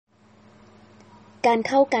การ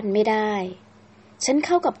เข้ากันไม่ได้ฉันเ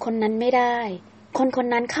ข้ากับคนนั้นไม่ได้คนคน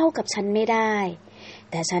นั้นเข้ากับฉันไม่ได้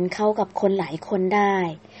แต่ฉันเข้ากับคนหลายคนได้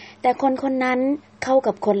แต่คนคนนั้นเข้า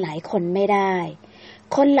กับคนหลายคนไม่ได้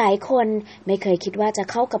คนหลายคนไม่เคยคิดว่าจะ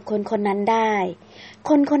เข้ากับคนคนนั้นได้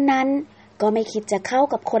คนคนนั้นก็ไม่คิดจะเข้า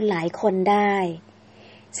กับคนหลายคนได้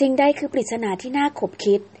สิ่งใดคือปริศนาที่น่าขบ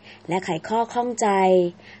คิดและไขข้อข้องใจ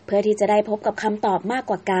เพื่อที่จะได้พบกับคำตอบมาก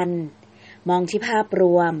กว่ากันมองที่ภาพร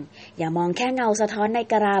วมอย่ามองแค่เงาสะท้อนใน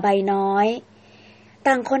กะลาใบน้อย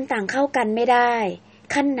ต่างคนต่างเข้ากันไม่ได้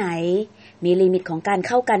ขั้นไหนมีลิมิตของการเ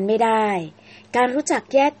ข้ากันไม่ได้การรู้จัก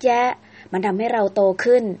แยกแยะมันทำให้เราโต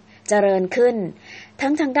ขึ้นเจริญขึ้นทั้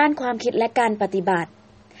งทางด้านความคิดและการปฏิบัติ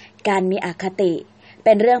การมีอคติเ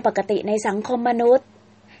ป็นเรื่องปกติในสังคมมนุษย์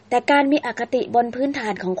แต่การมีอคติบนพื้นฐา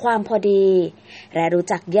นของความพอดีและรู้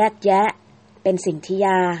จักแยกแยะเป็นสิ่งที่ย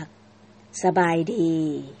ากสบายดี